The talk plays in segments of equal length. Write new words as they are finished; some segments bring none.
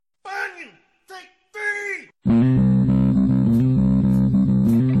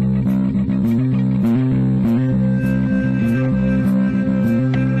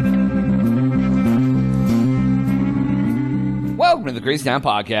Crazy Town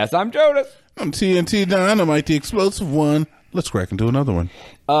Podcast. I'm Jonas. I'm TNT Dynamite, the explosive one. Let's crack into another one.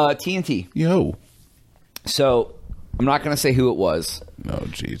 TNT. Yo. So, I'm not going to say who it was. Oh,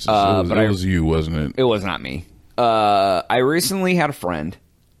 Jesus. It was you, wasn't it? It was not me. I recently had a friend,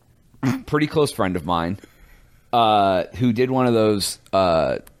 pretty close friend of mine, who did one of those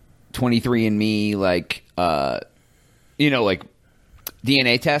 23andMe, like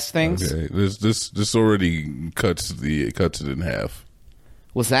DNA test things. Okay. This already cuts it in half.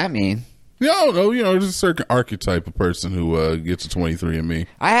 What's that mean? No, there's a certain archetype of person who gets a 23andMe.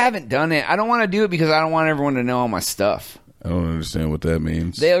 I haven't done it. I don't want to do it because I don't want everyone to know all my stuff. I don't understand what that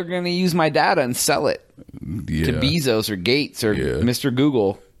means. They're going to use my data and sell it to Bezos or Gates or Mr.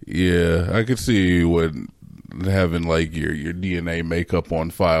 Google. Yeah, I could see what having like your DNA makeup on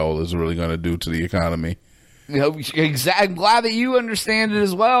file is really going to do to the economy. I'm glad that you understand it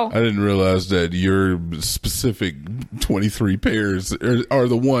as well. I didn't realize that your specific 23 pairs are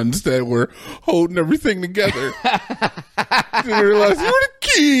the ones that were holding everything together. Didn't realize you were the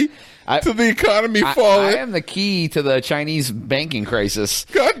key to the economy falling. I am the key to the Chinese banking crisis.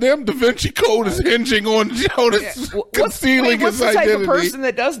 Goddamn Da Vinci Code is hinging on Jonas concealing his identity. What's the type of person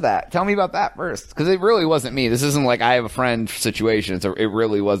that does that? Tell me about that first. Because it really wasn't me. This isn't like I have a friend situation. It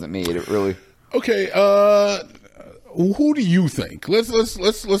really wasn't me. It really... Okay, who do you think? Let's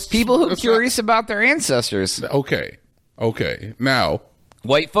people who are curious about their ancestors. Okay. Now,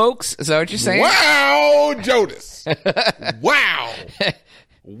 white folks? Is that what you're saying? Wow, Jonas. Wow.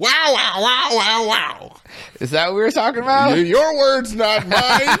 Wow. Is that what we were talking about? Your words, not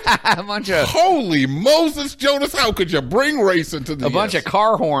mine. A bunch of... Holy Moses, Jonas, how could you bring race into the... A bunch of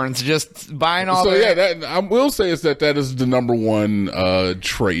car horns just buying all I will say is that is the number one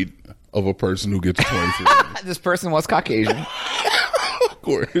trait of a person who gets a 23. This person was Caucasian. Of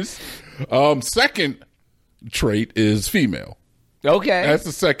course. Second trait is female. Okay. That's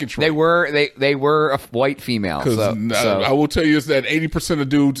the second trait. They were a white female. So. I will tell you is that 80% of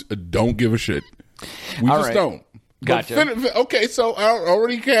dudes don't give a shit. We just don't. Gotcha. Okay, so I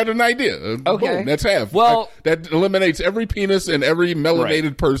already had an idea. Okay. Boom, that's half. Well, that eliminates every penis and every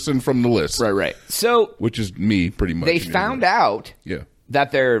melanated person from the list. Right. So, which is me, pretty much. They found out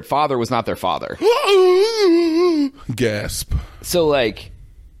that their father was not their father. Gasp. So, like,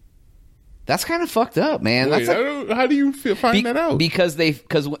 that's kind of fucked up, man. Wait, how do you find that out? Because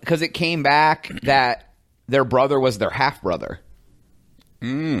it came back that their brother was their half brother.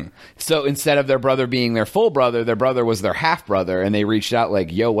 So instead of their brother being their full brother, their brother was their half brother, and they reached out like,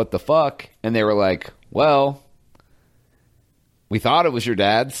 "Yo, what the fuck?" And they were like, "Well, we thought it was your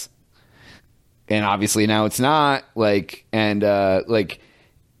dad's, and obviously now it's not." Like, and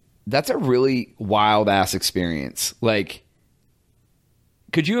that's a really wild ass experience. Like,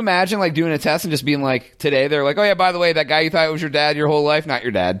 could you imagine like doing a test and just being like, today they're like, "Oh yeah, by the way, that guy you thought was your dad your whole life, not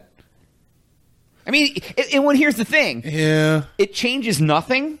your dad." I mean, and here's the thing. Yeah. It changes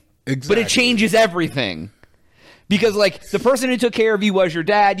nothing, exactly. But it changes everything. Because, like, the person who took care of you was your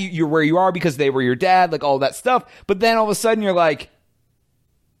dad. You're where you are because they were your dad, like, all that stuff. But then all of a sudden you're like,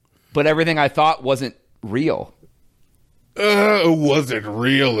 but everything I thought wasn't real. It wasn't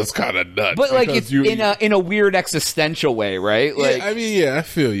real. It's kind of nuts. But, like, it's in a weird existential way, right? Like, yeah, I mean, I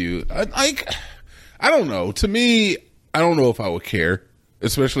feel you. I don't know. To me, I don't know if I would care.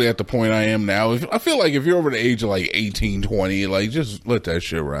 Especially at the point I am now. I feel like if you're over the age of like 18, 20, like just let that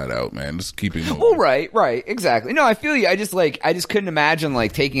shit ride out, man. Just keep it moving. Oh, right. Exactly. No, I feel you. I just couldn't imagine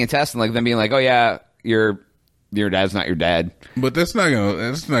like taking a test and like them being like, "Oh yeah, your dad's not your dad." But that's not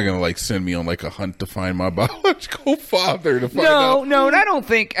gonna like send me on like a hunt to find my biological father to find out. No, and I don't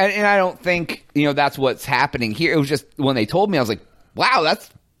think that's what's happening here. It was just when they told me, I was like, wow,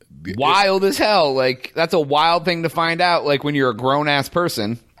 that's wild as hell. Like, that's a wild thing to find out, like, when you're a grown-ass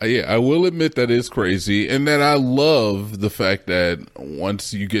person. Yeah, I will admit that is crazy, and that I love the fact that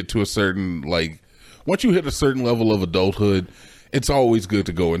once you get to once you hit a certain level of adulthood, it's always good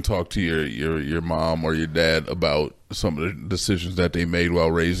to go and talk to your mom or your dad about some of the decisions that they made while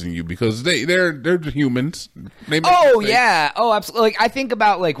raising you, because they're humans. They make mistakes. Yeah. Oh, absolutely. Like, I think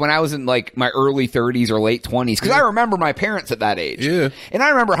about like when I was in like my early 30s or late 20s, because I remember my parents at that age. Yeah. And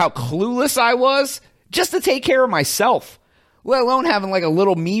I remember how clueless I was just to take care of myself, let alone having like a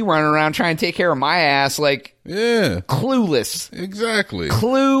little me running around trying to take care of my ass. Like, yeah, clueless. Exactly.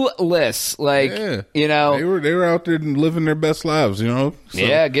 Clueless. Like, you know, they were out there living their best lives, you know? So.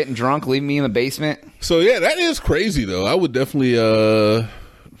 Yeah. Getting drunk, leaving me in the basement. So yeah, that is crazy though. I would definitely,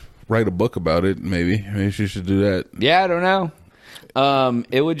 write a book about it. Maybe she should do that. Yeah. I don't know.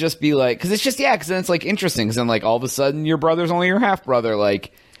 It would just be like, cause it's just, cause then it's like interesting. Cause then like all of a sudden your brother's only your half brother.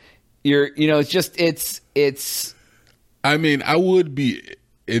 Like it's I mean, I would be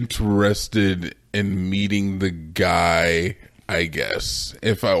interested in meeting the guy, I guess,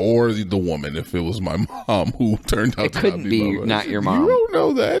 or the woman, if it was my mom who turned out It to couldn't not be be my not your mom. You don't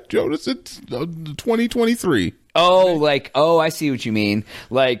know that, Jonas. It's 2023. I see what you mean.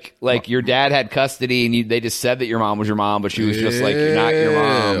 Like your dad had custody and they just said that your mom was your mom, but she was just like, you're not your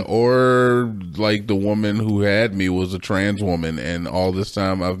mom. Or like the woman who had me was a trans woman, and all this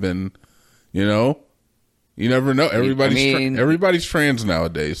time I've been, you never know. Everybody's trans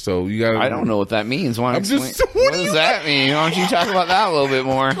nowadays, so you got. I don't know what that means. What does that mean? Why don't you talk about that a little bit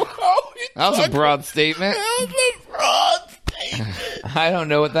more? That was a broad statement. I don't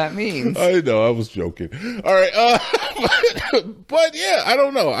know what that means. I know, I was joking. All right, but yeah, I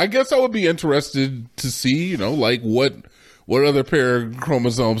don't know. I guess I would be interested to see, like what other pair of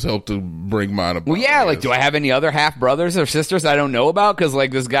chromosomes help to bring mine about. Well, yeah, like, do I have any other half brothers or sisters I don't know about? Because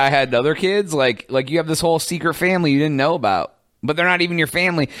like this guy had other kids. Like you have this whole secret family you didn't know about, but they're not even your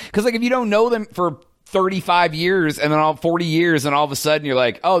family. Because like if you don't know them for 35 years and then all 40 years, and all of a sudden you're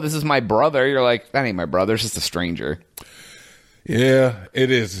like, oh, this is my brother. You're like, that ain't my brother. It's just a stranger. Yeah, it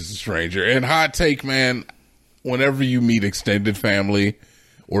is a stranger. And hot take, man, whenever you meet extended family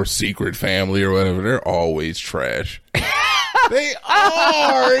or secret family or whatever, they're always trash. They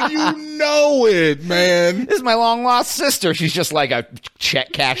are. You know it, man. This is my long lost sister. She's just like a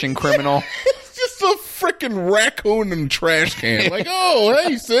check cashing criminal. It's just a freaking raccoon in a trash can. Like, oh,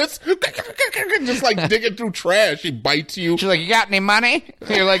 hey, sis. Just like digging through trash. She bites you. She's like, you got any money?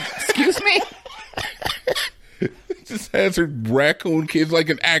 You're like, excuse me? Just has her raccoon kids, like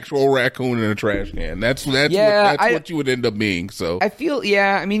an actual raccoon in a trash can. That's what you would end up being. So I feel,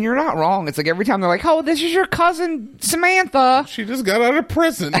 I mean, you're not wrong. It's like every time they're like, oh, this is your cousin Samantha. She just got out of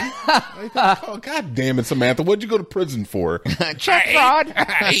prison. Like, oh, God damn it, Samantha. What'd you go to prison for? Check fraud.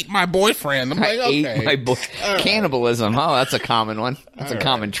 I ate my boyfriend. I'm like, okay. Ate my cannibalism. Oh, that's a common one. That's a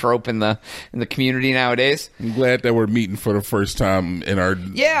common trope in the community nowadays. I'm glad that we're meeting for the first time in our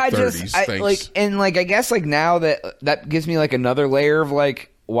 30s. I guess like now that gives me like another layer of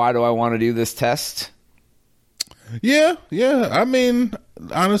like, why do I want to do this test? Yeah. I mean,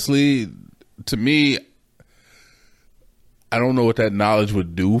 honestly, to me, I don't know what that knowledge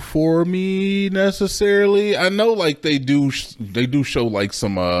would do for me necessarily. I know like they do show like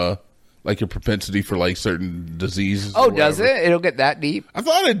some like your propensity for like certain diseases. Oh, does it? It'll get that deep? I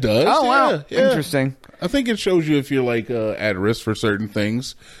thought it does. Oh, wow. Yeah. Interesting. I think it shows you if you're like at risk for certain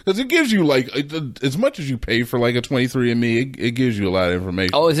things, because it gives you like as much as you pay for like a 23andMe, it gives you a lot of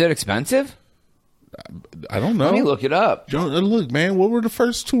information. Oh, is it expensive? I don't know. Let me look it up. Look, man, what were the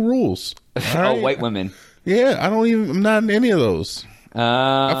first two rules? Oh, white women. Yeah, I'm not in any of those.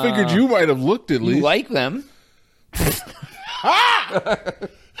 I figured you might have looked at least. You like them.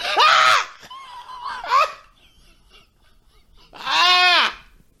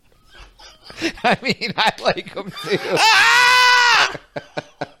 I mean, I like them too.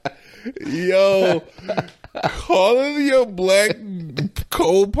 Yo, calling your black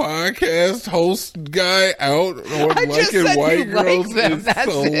co-podcast host guy out on liking white girls is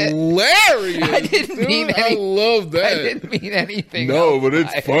hilarious. I didn't mean anything. I love that. I didn't mean anything. No, but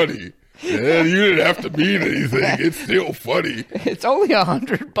it's funny. Yeah, you didn't have to mean anything. It's still funny. It's only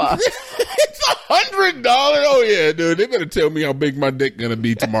 $100. It's $100. Oh yeah, dude. They better tell me how big my dick gonna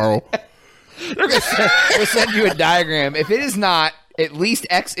be tomorrow. We'll send you a diagram. If it is not at least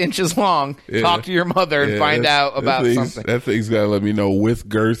X inches long, talk to your mother and find out about something. That thing's gotta let me know with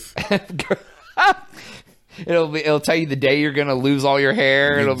girth. It'll tell you the day you're gonna lose all your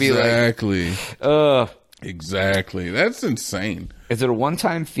hair. It'll be like exactly. That's insane. Is it a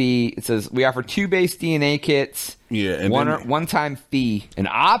one-time fee? It says we offer 2 base DNA kits. Yeah, and one-time fee, an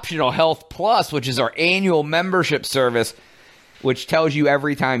optional Health Plus, which is our annual membership service, which tells you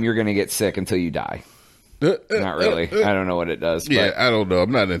every time you're going to get sick until you die. Not really. I don't know what it does. Yeah, I don't know.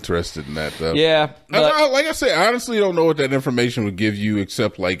 I'm not interested in that, though. Yeah. Like I said, I honestly don't know what that information would give you,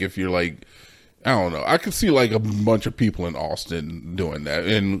 except like if you're like, I don't know. I could see like a bunch of people in Austin doing that.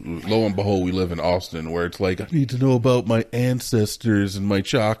 And lo and behold, we live in Austin where it's like, I need to know about my ancestors and my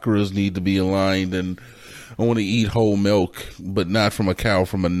chakras need to be aligned. And I want to eat whole milk, but not from a cow,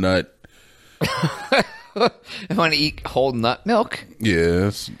 from a nut. I want to eat whole nut milk?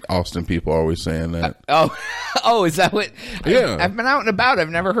 Yes. Austin people are always saying that. Is that what? Yeah. I've been out and about. I've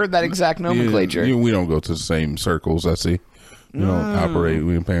never heard that exact nomenclature. We don't go to the same circles, I see. We don't operate,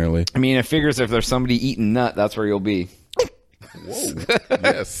 apparently. I mean, it figures if there's somebody eating nut, that's where you'll be. Whoa.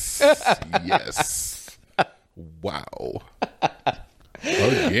 Yes. Yes. Wow.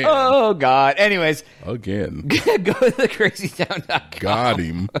 Again. Oh, God. Anyways. Again. Go to thecrazytown.com. Got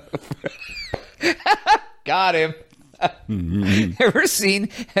him. Got him. Have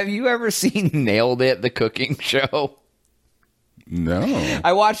you ever seen Nailed It, the cooking show? No.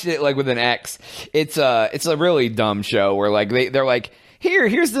 I watched it like with an ex. It's a really dumb show where like they're like,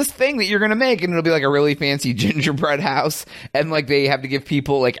 here's this thing that you're gonna make, and it'll be like a really fancy gingerbread house, and like they have to give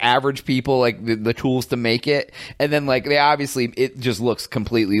people, like average people, like the tools to make it, and then like they obviously it just looks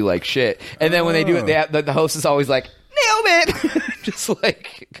completely like shit, and then when they do it, the host is always like, nailed it. just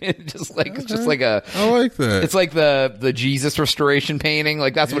like a. I like that. It's like the Jesus restoration painting.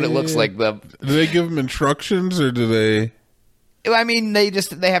 Like that's what it looks like. Do they give them instructions or do they? I mean, they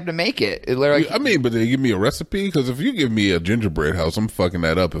have to make it. Like, I mean, but they give me a recipe, because if you give me a gingerbread house, I'm fucking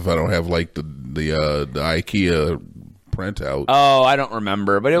that up if I don't have like the IKEA printout. Oh, I don't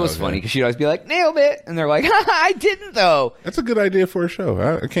remember, but it was funny because she'd always be like, nailed it, and they're like, I didn't though. That's a good idea for a show.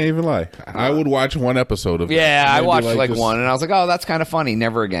 I can't even lie. I would watch one episode of it. Yeah, I watched like one, and I was like, oh, that's kind of funny.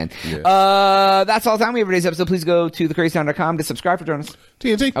 Never again. Yeah. That's all the time we have for today's episode. Please go to thecrazytown.com to subscribe for joining us.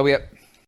 TNT. Oh, we up.